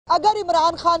अगर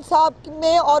इमरान खान साहब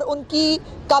में और उनकी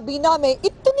काबीना में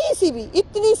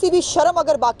इतनी सी भी शर्म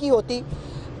अगर बाकी होती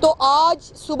तो आज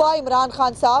सुबह इमरान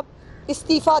खान साहब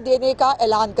इस्तीफ़ा देने का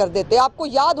ऐलान कर देते। आपको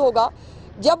याद होगा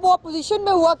जब वो अपोजिशन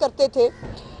में हुआ करते थे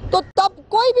तो तब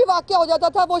कोई भी वाक़या हो जाता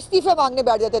था वो इस्तीफ़े मांगने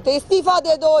बैठ जाते थे, इस्तीफ़ा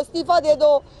दे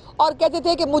दो, और कहते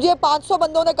थे कि मुझे 500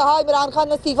 बंदों ने कहा इमरान खान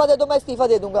ने इस्तीफ़ा दे दो, मैं इस्तीफ़ा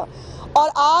दे दूंगा। और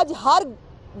आज हर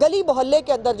गली मोहल्ले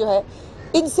के अंदर जो है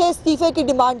इनसे इस्तीफ़े की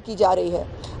डिमांड की जा रही है।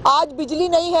 आज बिजली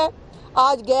नहीं है,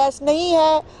 आज गैस नहीं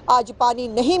है, आज पानी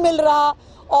नहीं मिल रहा,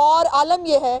 और आलम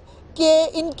यह है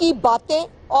कि इनकी बातें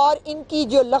और इनकी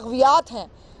जो लग़वियात हैं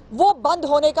वो बंद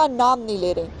होने का नाम नहीं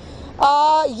ले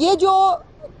रही। ये जो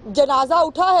जनाजा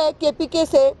उठा है केपीके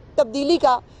से तब्दीली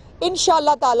का,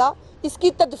 इंशाअल्लाह ताला इसकी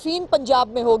तदफीन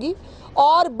पंजाब में होगी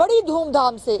और बड़ी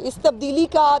धूमधाम से इस तब्दीली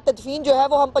का तदफीन जो है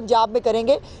वो हम पंजाब में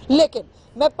करेंगे। लेकिन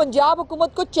मैं पंजाब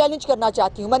हुकूमत को चैलेंज करना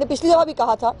चाहती हूँ। मैंने पिछली दफ़ा भी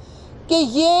कहा था कि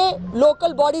ये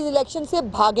लोकल बॉडीज़ इलेक्शन से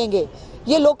भागेंगे,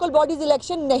 ये लोकल बॉडीज़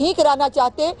इलेक्शन नहीं कराना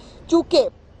चाहते, चूँकि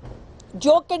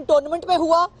जो कैंटोनमेंट में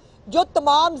हुआ, जो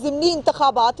तमाम ज़िमनी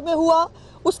इंतखाबात में हुआ,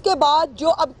 उसके बाद जो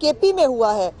अब केपी में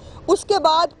हुआ है, उसके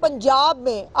बाद पंजाब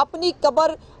में अपनी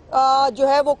कब्र जो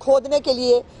है वो खोदने के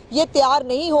लिए ये तैयार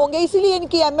नहीं होंगे। इसीलिए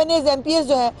इनकी MNAs MPs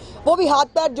जो हैं वो भी हाथ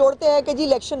पैर जोड़ते हैं कि जी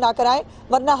इलेक्शन ना कराएं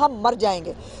वरना हम मर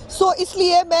जाएंगे। सो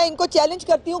इसलिए मैं इनको चैलेंज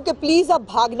करती हूँ कि प्लीज़ अब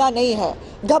भागना नहीं है,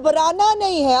 घबराना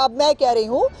नहीं है। अब मैं कह रही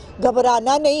हूँ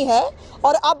घबराना नहीं है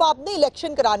और अब आपने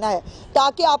इलेक्शन कराना है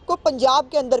ताकि आपको पंजाब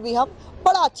के अंदर भी हम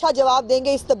बड़ा अच्छा जवाब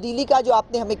देंगे इस तब्दीली का जो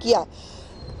आपने हमें किया है।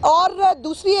 और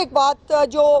दूसरी एक बात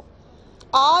जो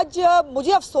आज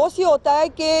मुझे अफसोस ये होता है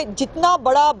कि जितना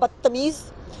बड़ा बदतमीज़,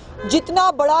 जितना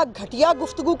बड़ा घटिया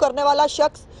गुफ्तगू करने वाला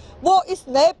शख्स वो इस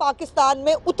नए पाकिस्तान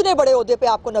में उतने बड़े ओहदे पे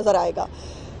आपको नज़र आएगा।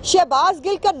 शहबाज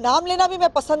गिल का नाम लेना भी मैं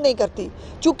पसंद नहीं करती,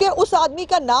 क्योंकि उस आदमी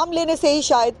का नाम लेने से ही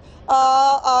शायद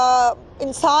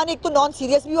इंसान एक तो नॉन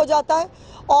सीरियस भी हो जाता है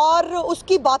और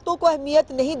उसकी बातों को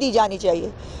अहमियत नहीं दी जानी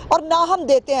चाहिए, और ना हम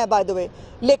देते हैं बाय द वे।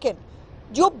 लेकिन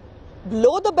जो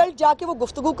लो द बेल्ट जाके वो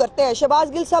गुफ्तगू करते हैं, शहबाज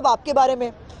गिल साहब आपके बारे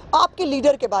में, आपके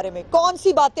लीडर के बारे में कौन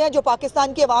सी बातें हैं जो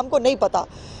पाकिस्तान की आवाम को नहीं पता,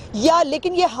 या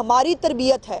लेकिन ये हमारी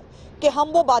तरबियत है कि हम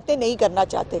वो बातें नहीं करना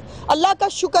चाहते। अल्लाह का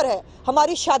शुक्र है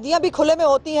हमारी शादियां भी खुले में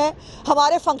होती हैं,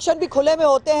 हमारे फंक्शन भी खुले में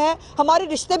होते हैं, हमारे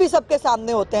रिश्ते भी सबके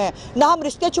सामने होते हैं। ना हम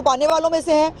रिश्ते छुपाने वालों में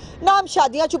से हैं, ना हम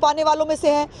शादियां छुपाने वालों में से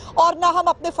हैं, और ना हम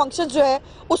अपने फंक्शन जो है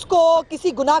उसको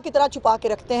किसी गुनाह की तरह छुपा के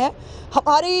रखते हैं।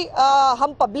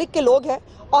 हम पब्लिक के लोग हैं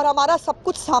और हमारा सब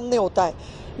कुछ सामने होता है।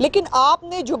 लेकिन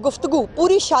आपने जो गुफ्तगू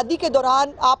पूरी शादी के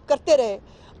दौरान आप करते रहे,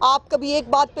 आप कभी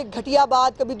एक बात पे घटिया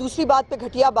बात, कभी दूसरी बात पे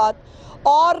घटिया बात,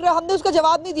 और हमने उसका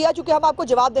जवाब नहीं दिया क्योंकि हम आपको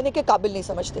जवाब देने के काबिल नहीं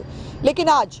समझते। लेकिन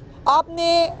आज आपने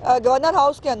गवर्नर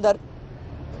हाउस के अंदर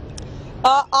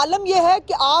आलम यह है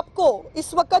कि आपको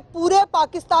इस वक्त पूरे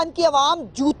पाकिस्तान की आवाम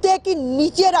जूते की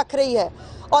नीचे रख रही है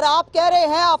और आप कह रहे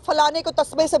हैं आप फलाने को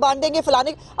तस्मे से बांधेंगे,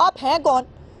 फलाने। आप हैं कौन?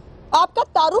 आपका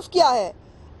तारुफ क्या है?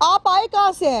 आप आए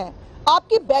कहाँ से हैं?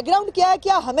 आपकी बैकग्राउंड क्या है?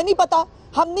 क्या हमें नहीं पता?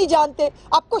 हम नहीं जानते?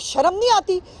 आपको शर्म नहीं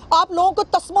आती? आप लोगों को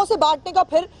तस्मों से बांटने का,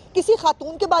 फिर किसी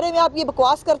खातून के बारे में आप ये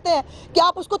बकवास करते हैं कि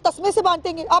आप उसको तस्मे से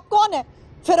बांटेंगे। आप कौन है?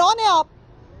 फिरौन है आप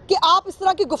कि आप इस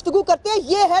तरह की गुफ्तगू करते हैं?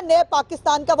 ये है नए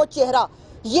पाकिस्तान का वो चेहरा,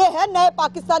 ये है नए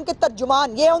पाकिस्तान के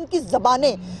तर्जुमान, ये है उनकी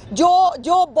ज़बानें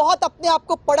जो बहुत अपने आप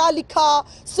को पढ़ा लिखा,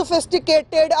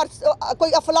 सोफिस्टिकेटेड और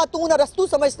कोई अफलातून अरस्तू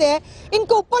समझते हैं।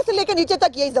 इनको ऊपर से लेकर नीचे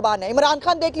तक यही ज़बान है। इमरान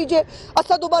खान देख लीजिए,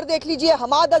 असद उमर देख लीजिए,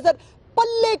 हमाद अजहर,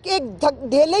 पल्ले के एक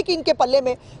ढेले की इनके पल्ले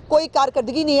में कोई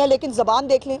कारकर्दगी नहीं है। लेकिन ज़बान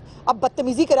देख लें, अब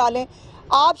बदतमीज़ी करा लें।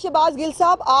 आप शहबाज गिल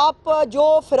साहब, आप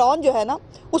जो फिरौन जो है ना,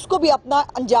 उसको भी अपना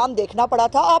अंजाम देखना पड़ा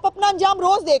था। आप अपना अंजाम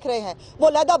रोज़ देख रहे हैं। वो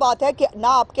अलहदा बात है कि ना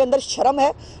आपके अंदर शर्म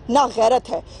है ना गैरत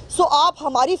है। सो आप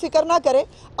हमारी फ़िक्र ना करें,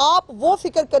 आप वो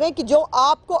फ़िक्र करें कि जो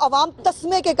आपको अवाम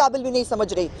तस्मे के काबिल भी नहीं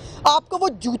समझ रही, आपको वो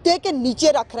जूते के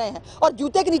नीचे रख रहे हैं और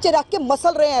जूते के नीचे रख के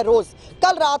मसल रहे हैं रोज़।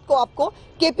 कल रात को आपको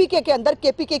केपीके के अंदर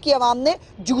केपीके की आवाम ने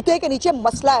जूते के नीचे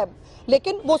मसला है,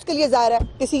 लेकिन वो उसके लिए ज़ाहिर है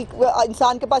किसी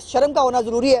इंसान के पास शर्म का होना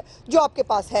ज़रूरी है, जो आपके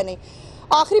पास है नहीं।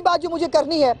 आखिरी बात जो मुझे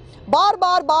करनी है, बार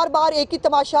बार एक ही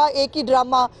तमाशा, एक ही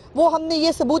ड्रामा। वो हमने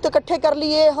ये सबूत इकट्ठे कर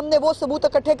लिए, हमने वो सबूत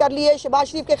इकट्ठे कर लिए, शहबाज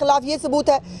शरीफ के खिलाफ ये सबूत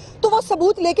है, तो वो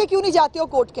सबूत लेके क्यों नहीं जाते हो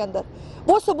कोर्ट के अंदर?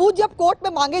 वो सबूत जब कोर्ट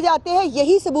में मांगे जाते हैं,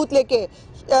 यही सबूत लेके,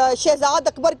 शहजाद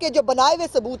अकबर के जो बनाए हुए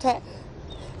सबूत हैं,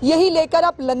 यही लेकर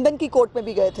आप लंदन की कोर्ट में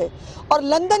भी गए थे, और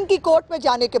लंदन की कोर्ट में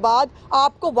जाने के बाद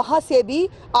आपको वहां से भी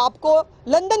आपको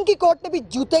लंदन की कोर्ट ने भी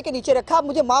जूते के नीचे रखा।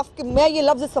 मुझे माफ, मैं ये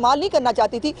लफ्ज़ इस्तेमाल नहीं करना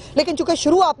चाहती थी, लेकिन चूंकि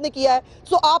शुरू आपने किया है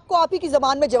सो आपको आप ही की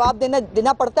ज़बान में जवाब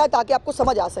देना पड़ता है ताकि आपको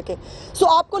समझ आ सके। सो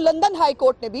आपको लंदन हाई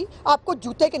कोर्ट ने भी आपको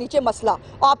जूते के नीचे मसला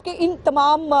आपके इन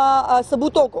तमाम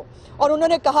सबूतों को, और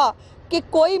उन्होंने कहा कि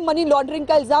कोई मनी लॉन्ड्रिंग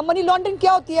का इल्ज़ाम। मनी लॉन्ड्रिंग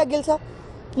क्या होती है गिल साहब?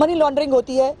 मनी लॉन्ड्रिंग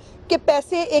होती है कि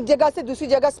पैसे एक जगह से दूसरी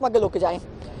जगह स्मगल होकर जाएं।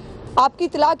 आपकी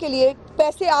इतला के लिए,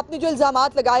 पैसे आपने जो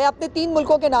इल्ज़ामात लगाए, आपने 3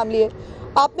 मुल्कों के नाम लिए।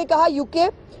 आपने कहा यूके,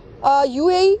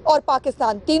 यूएई और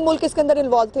पाकिस्तान, 3 मुल्क इसके अंदर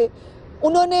इन्वॉल्व थे।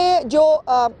 उन्होंने जो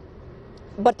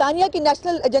बरतानिया की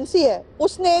नेशनल एजेंसी है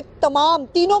उसने तमाम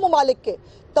तीनों ममालिक के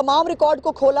तमाम रिकॉर्ड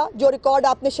को खोला, जो रिकॉर्ड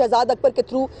आपने शहजाद अकबर के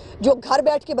थ्रू जो घर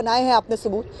बैठ के बनाए हैं आपने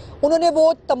सबूत, उन्होंने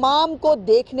वो तमाम को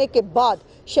देखने के बाद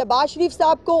शहबाज शरीफ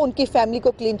साहब को, उनकी फैमिली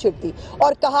को क्लीन चिट दी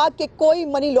और कहा कि कोई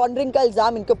मनी लॉन्ड्रिंग का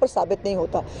इल्ज़ाम इनके ऊपर साबित नहीं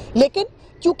होता। लेकिन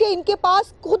चूंकि इनके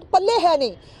पास खुद पल्ले है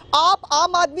नहीं, आप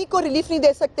आम आदमी को रिलीफ नहीं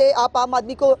दे सकते, आप आम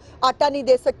आदमी को आटा नहीं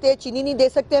दे सकते, चीनी नहीं दे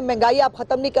सकते, महंगाई आप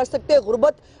ख़त्म नहीं कर सकते,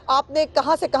 गुर्बत आपने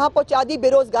कहाँ से कहाँ पहुँचा दी,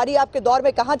 बेरोज़गारी आपके दौर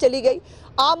में कहाँ चली गई।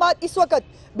 इस वक्त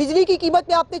बिजली की कीमत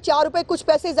में आपने 4 रुपये कुछ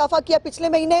पैसे इजाफा किया पिछले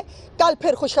महीने, कल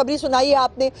फिर खुशखबरी सुनाई है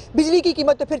आपने, बिजली की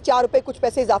कीमत में फिर 4 रुपये कुछ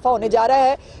पैसे इजाफा होने जा रहा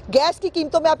है। गैस की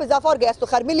कीमतों में आप इजाफा, और गैस तो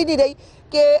खैर मिल ही नहीं रही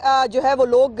कि जो है वो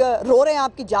लोग रो रहे हैं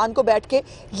आपकी जान को बैठ के।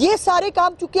 ये सारे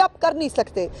काम चूंकि आप कर नहीं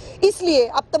सकते, इसलिए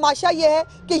अब तमाशा ये है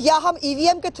कि या हम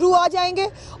ईवीएम के थ्रू आ जाएंगे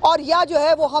और या जो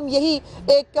है वो हम यही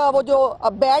एक वो जो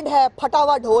बैंड है फटा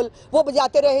हुआ ढोल वो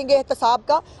बजाते रहेंगे एहतसाब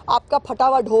का। आपका फटा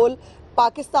हुआ ढोल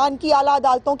पाकिस्तान की आला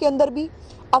अदालतों के अंदर भी,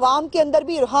 अवाम के अंदर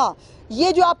भी। हाँ,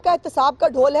 ये जो आपका एहतसाब का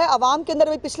ढोल है अवाम के अंदर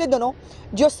भी, पिछले दिनों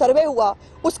जो सर्वे हुआ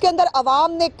उसके अंदर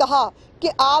अवाम ने कहा कि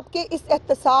आपके इस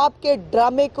एहतसाब के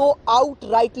ड्रामे को आउट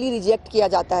राइटली रिजेक्ट किया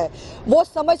जाता है। वो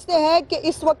समझते हैं कि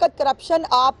इस वक्त करप्शन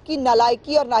आपकी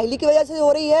नालायकी और नाहिली की वजह से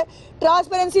हो रही है।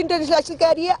 ट्रांसपेरेंसी इंटरनेशनल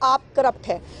कह रही है आप करप्ट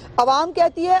हैं, अवाम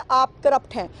कहती है आप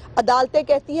करप्ट हैं, अदालतें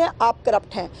कहती हैं आप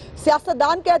करप्ट हैं,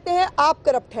 सियासतदान कहते हैं आप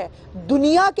करप्ट हैं,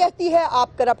 दुनिया कहती है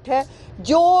आप करप्ट हैं।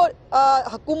 जो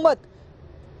हुकूमत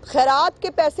खैरात के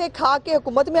पैसे खा के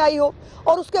हुकूमत में आई हो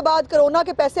और उसके बाद कोरोना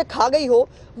के पैसे खा गई हो,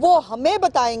 वो हमें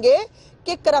बताएंगे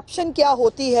कि करप्शन क्या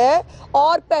होती है।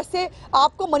 और पैसे,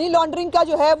 आपको मनी लॉन्ड्रिंग का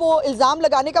जो है वो इल्ज़ाम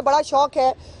लगाने का बड़ा शौक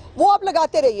है, वो आप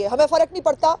लगाते रहिए, हमें फ़र्क नहीं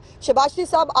पड़ता। शहबाज शरीफ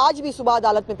साहब आज भी सुबह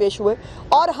अदालत में पेश हुए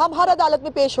और हम हर अदालत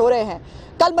में पेश हो रहे हैं।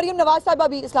 कल मरीम नवाज साहिबा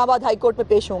भी इस्लामाबाद हाई कोर्ट में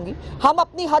पेश होंगी। हम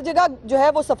अपनी हर जगह जो है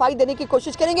वो सफाई देने की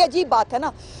कोशिश करेंगे। अजीब बात है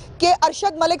ना कि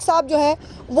अरशद मलिक साहब जो हैं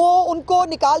वो उनको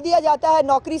निकाल दिया जाता है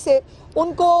नौकरी से,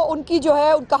 उनको उनकी जो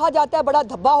है कहा जाता है बड़ा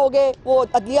धब्बा हो गए वो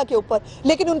अदलिया के ऊपर,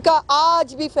 लेकिन उनका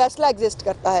आज भी फैसला एग्जिस्ट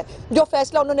करता है, जो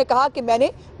फैसला उन्होंने कहा कि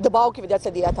मैंने दबाव की वजह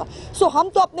से दिया था। सो हम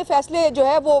तो अपने फैसले जो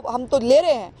है वो हम तो ले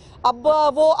रहे हैं। अब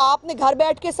वो आपने घर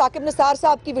बैठ के साकिब निसार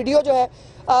साहब की वीडियो जो है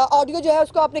ऑडियो जो है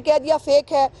उसको आपने कह दिया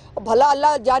फेक है। भला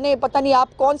अल्लाह जाने, पता नहीं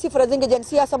आप कौन सी फ्रेजिंग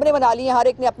एजेंसियाँ सबने बना ली हैं, हर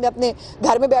एक ने अपने अपने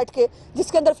घर में बैठ के,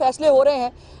 जिसके अंदर फैसले हो रहे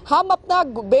हैं। हम अपना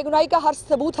बेगुनाही का हर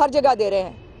सबूत हर जगह दे रहे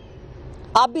हैं।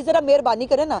 आप भी ज़रा मेहरबानी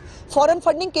करें ना, फॉरेन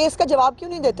फंडिंग केस का जवाब क्यों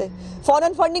नहीं देते?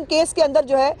 फॉरेन फंडिंग केस के अंदर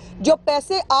जो है जो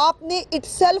पैसे आपने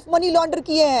इटसेल्फ मनी लॉन्डर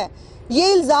किए हैं,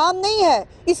 ये इल्ज़ाम नहीं है,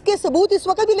 इसके सबूत इस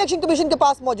वक्त भी इलेक्शन कमीशन के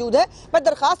पास मौजूद है। मैं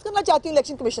दरख्वास्त करना चाहती हूँ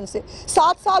इलेक्शन कमीशन से,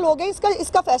 7 साल हो गए,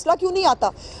 इसका फैसला क्यों नहीं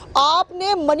आता?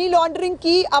 आपने मनी लॉन्ड्रिंग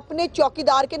की अपने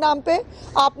चौकीदार के नाम पे,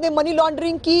 आपने मनी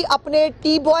लॉन्ड्रिंग की अपने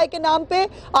टी बॉय के नाम पे,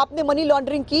 आपने मनी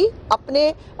लॉन्ड्रिंग की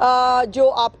अपने जो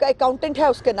आपका अकाउंटेंट है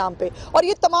उसके नाम पे, और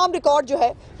ये तमाम रिकॉर्ड जो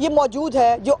है ये मौजूद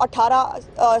है, जो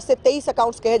 18 से 23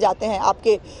 अकाउंट्स कहे जाते हैं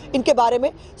आपके इनके बारे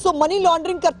में। सो मनी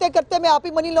लॉन्ड्रिंग करते करते में आप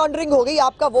ही मनी लॉन्ड्रिंग हो गई,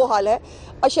 आपका वो हाल है।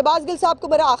 और शहबाज गिल साहब को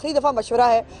मेरा आखिरी दफ़ा मशवरा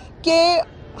है कि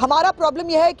हमारा प्रॉब्लम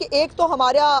यह है कि एक तो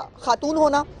हमारा खातून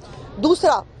होना,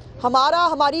 दूसरा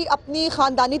हमारी अपनी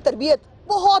ख़ानदानी तरबियत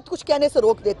बहुत कुछ कहने से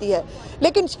रोक देती है।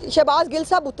 लेकिन शहबाज गिल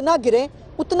साहब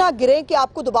उतना गिरें कि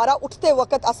आपको दोबारा उठते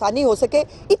वक्त आसानी हो सके,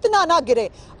 इतना ना गिरें।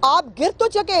 आप गिर तो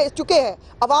चुके हैं।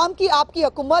 अवाम की आपकी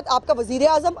हुकूमत, आपका वज़ीर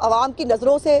आज़म अवाम की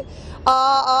नज़रों से,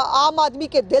 आम आदमी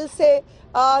के दिल से,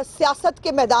 सियासत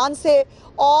के मैदान से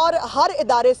और हर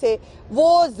इदारे से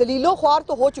वो जलीलो ख्वार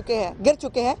तो हो चुके हैं, गिर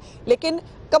चुके हैं। लेकिन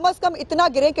कम अज़ कम इतना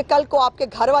गिरें कि कल को आपके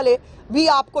घर वाले भी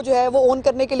आपको जो है वो ओन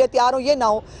करने के लिए तैयार हो। ये ना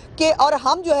हो कि, और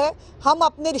हम जो है हम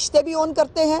अपने रिश्ते भी ओन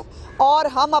करते हैं और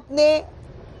हम अपने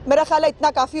मेरा ख्याल है इतना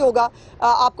काफ़ी होगा।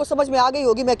 आपको समझ में आ गई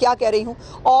होगी मैं क्या कह रही हूँ।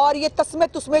 और ये तस्मे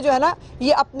तुस्मे जो है ना,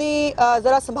 ये अपनी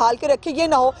ज़रा संभाल के रखिए, ये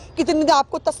ना हो कि इतने दिन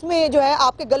आपको तस्मे जो है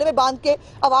आपके गले में बांध के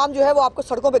अवाम जो है वो आपको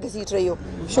सड़कों पे घसीट रही हो।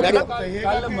 शुक्रिया।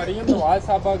 कल मरियम नवाज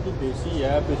साहबा की पेशी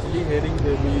है, पिछली हेयरिंग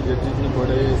पे भी जजेस ने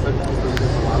बड़े सख्त किस्म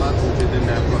के सवाल पूछे थे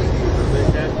नैब प्रोसिक्यूटर से।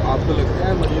 आपको लगता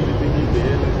है मरियम बीबी की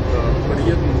बेल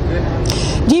बड़ियत मुमकिन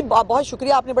है? जी बहुत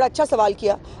शुक्रिया, आपने बड़ा अच्छा सवाल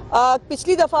किया।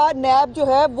 पिछली दफ़ा नैब जो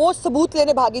है वो सबूत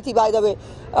लेने भागी थी। बाय द वे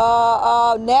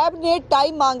नैब ने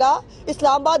टाइम मांगा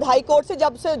इस्लामाबाद हाई कोर्ट से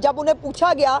जब उन्हें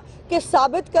पूछा गया कि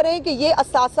साबित करें कि ये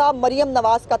असासा मरियम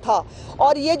नवाज का था।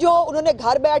 और ये जो उन्होंने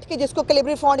घर बैठ के जिसको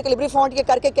कैलिबरी फॉन्ट ये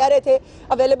करके कह रहे थे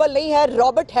अवेलेबल नहीं है,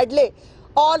 रॉबर्ट हेडले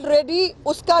ऑलरेडी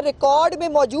उसका रिकॉर्ड में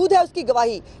मौजूद है उसकी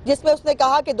गवाही, जिसमें उसने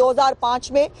कहा कि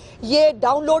 2005 में ये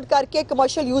डाउनलोड करके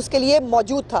कमर्शियल यूज़ के लिए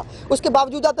मौजूद था। उसके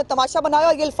बावजूद आपने तमाशा बनाया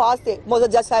और ये अल्फाज थे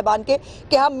मोअज़्ज़ज़ जज साहिबान के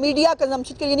कि हम मीडिया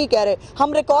कंजम्पशन के लिए नहीं कह रहे,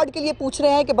 हम रिकॉर्ड के लिए पूछ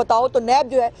रहे हैं कि बताओ। तो नैब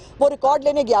जो है वो रिकॉर्ड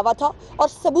लेने गया हुआ था और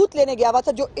सबूत लेने गया हुआ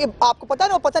था। जो आपको पता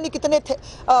ना, पता नहीं कितने थे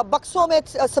बक्सों में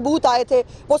सबूत आए थे।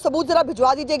 वो सबूत ज़रा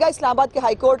भिजवा दीजिएगा, इस्लामाबाद के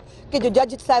हाई कोर्ट के जो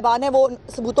जज साहिबान हैं वो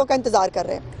सबूतों का इंतजार कर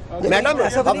रहे हैं। मैडम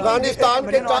अफगानिस्तान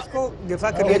के को दिफा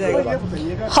कर लिया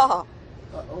जाएगा। हाँ,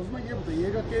 उसमें ये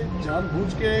बताइएगा कि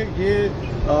जानबूझ के ये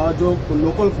जो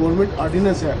लोकल गवर्नमेंट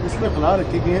ऑर्डिनेंस है उसमें खला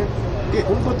रखे गए हैं कि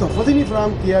उनको तहफ़्फ़ुज़ ही नहीं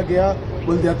फराहम किया गया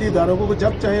बलदियाती इदारों को,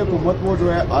 जब चाहे हुकूमत वो जो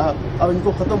है अब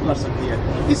इनको ख़त्म कर सकती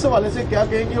है। इस हवाले से क्या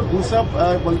कहेंगे? और दूसरा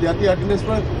बलदियाती ऑर्डिनेंस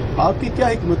पर आपकी क्या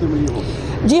हिकमत अमली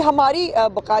होगी? जी हमारी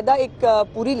बाकायदा एक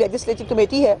पूरी लेजिस्लेटिव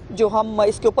कमेटी है जो हम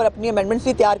इसके ऊपर अपनी अमेंडमेंट्स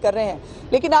भी तैयार कर रहे हैं।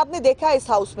 लेकिन आपने देखा है इस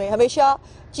हाउस में हमेशा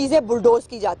चीज़ें बुलडोज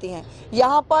की जाती हैं।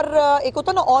 यहाँ पर एक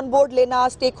होता ना ऑन बोर्ड लेना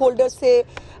स्टेक होल्डर्स से।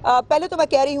 पहले तो मैं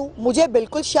कह रही हूँ मुझे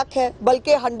बिल्कुल शक है,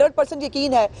 बल्कि 100%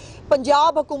 यकीन है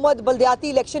पंजाब हुकूमत बलदियाती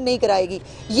इलेक्शन नहीं कराएगी।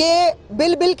 ये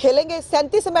बिल खेलेंगे।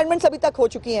 37 अमेंडमेंट्स अभी तक हो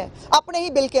चुकी हैं अपने ही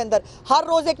बिल के अंदर। हर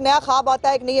रोज़ एक नया ख्वाब आता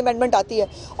है, एक नई अमेंडमेंट आती है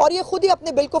और ये खुद ही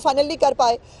अपने बिल को फाइनल नहीं कर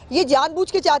पाए। ये जानबूझ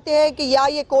के चाहते हैं कि या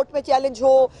ये कोर्ट में चैलेंज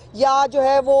हो या जो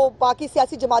है वो बाकी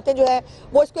सियासी जमातें जो हैं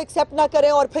वो इसको एक्सेप्ट ना करें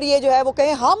और फिर ये जो है वो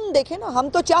कहें हम देखें ना हम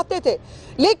तो चाहते थे,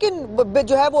 लेकिन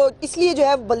जो है वो इसलिए जो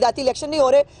है बलदियाती इलेक्शन नहीं हो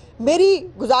रहे। मेरी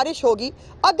गुजारिश होगी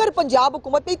अगर पंजाब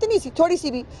हुकूमत में इतनी सी थोड़ी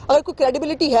सी भी अगर कोई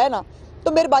क्रेडिबिलिटी है ना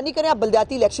तो मेहरबानी करें आप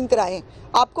बलदियाती इलेक्शन कराएं।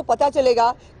 आपको पता चलेगा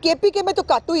केपीके में तो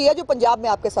काटू ही है जो पंजाब में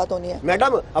आपके साथ होनी है।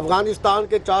 मैडम अफगानिस्तान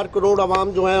के 4 करोड़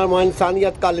अवाम जो है वहाँ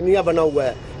इंसानियत का अलमिया बना हुआ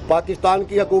है। पाकिस्तान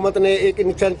की हुकूमत ने एक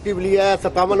इनिशिएटिव लिया है,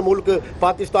 57 मुल्क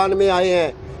पाकिस्तान में आए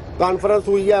हैं, कॉन्फ्रेंस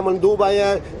हुई है, मंदूब आए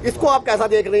हैं। इसको आप कैसा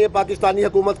देख रहे हैं? पाकिस्तानी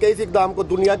हुकूमत के इस इकदाम को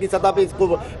दुनिया की सतह पे इसको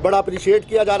बड़ा अप्रिशिएट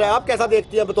किया जा रहा है, आप कैसा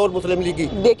देखती हैं बतौर मुस्लिम लीगी?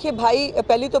 देखिए भाई,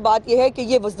 पहली तो बात यह है कि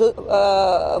ये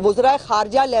वज़राए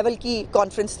खारजा लेवल की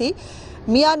कॉन्फ्रेंस थी।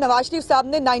 मियाँ नवाज शरीफ साहब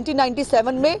ने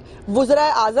 1997 में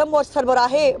वज़राए आज़म और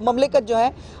सरबराहे ममलिकत जो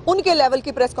हैं उनके लेवल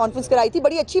की प्रेस कॉन्फ्रेंस कराई थी।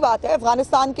 बड़ी अच्छी बात है,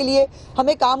 अफगानिस्तान के लिए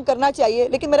हमें काम करना चाहिए।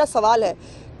 लेकिन मेरा सवाल है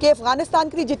कि अफगानिस्तान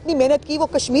के लिए जितनी मेहनत की वो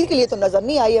कश्मीर के लिए तो नज़र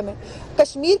नहीं आई हमें।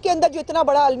 कश्मीर के अंदर जो इतना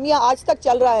बड़ा अलमिया आज तक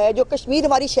चल रहा है, जो कश्मीर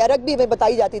हमारी शहरक भी हमें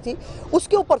बताई जाती थी,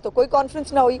 उसके ऊपर तो कोई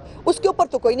कॉन्फ्रेंस ना हुई, उसके ऊपर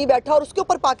तो कोई नहीं बैठा। और उसके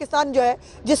ऊपर पाकिस्तान जो है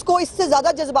जिसको इससे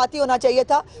ज़्यादा जज्बाती होना चाहिए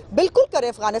था, बिल्कुल करे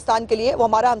अफगानिस्तान के लिए। वो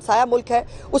हमारा हमसाया मुल्क है,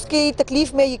 उसकी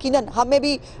तकलीफ़ में यकीनन हमें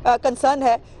भी कंसर्न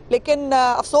है। लेकिन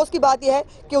अफसोस की बात यह है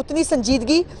कि उतनी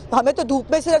संजीदगी हमें तो धूप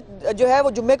में सिर्फ जो है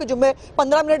वो जुम्मे के जुम्मे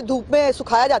 15 मिनट धूप में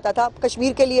सुखाया जाता था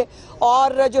कश्मीर के लिए,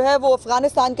 और जो है वो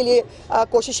अफगानिस्तान के लिए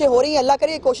कोशिशें हो रही हैं। अल्लाह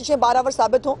करे ये कोशिशें बाराबर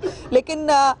साबित हों। लेकिन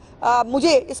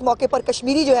मुझे इस मौके पर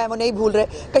कश्मीरी जो है वो नहीं भूल रहे।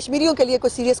 कश्मीरियों के लिए कोई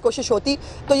सीरियस कोशिश होती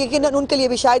तो यकीनन उनके लिए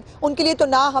भी शायद, उनके लिए तो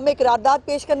ना हमें करारदाद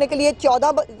पेश करने के लिए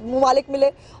 14 ममालिक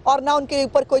मिले और ना उनके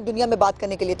ऊपर कोई दुनिया में बात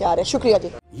करने के लिए तैयार है। शुक्रिया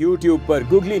जी। YouTube पर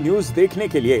गूगली न्यूज देखने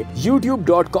के लिए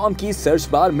youtube.com की सर्च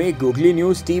बार में गूगली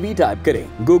न्यूज टीवी टाइप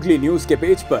करें। गूगली न्यूज के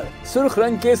पेज पर सुर्ख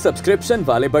रंग के सब्सक्रिप्शन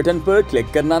वाले बटन पर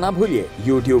क्लिक करना ना भूलिए।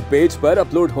 YouTube पेज पर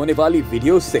अपलोड होने वाली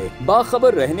वीडियोस से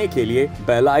बाखबर रहने के लिए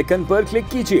बेल आइकन पर क्लिक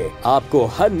कीजिए। आपको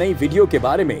हर नई वीडियो के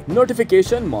बारे में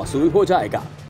नोटिफिकेशन मौसूल हो जाएगा।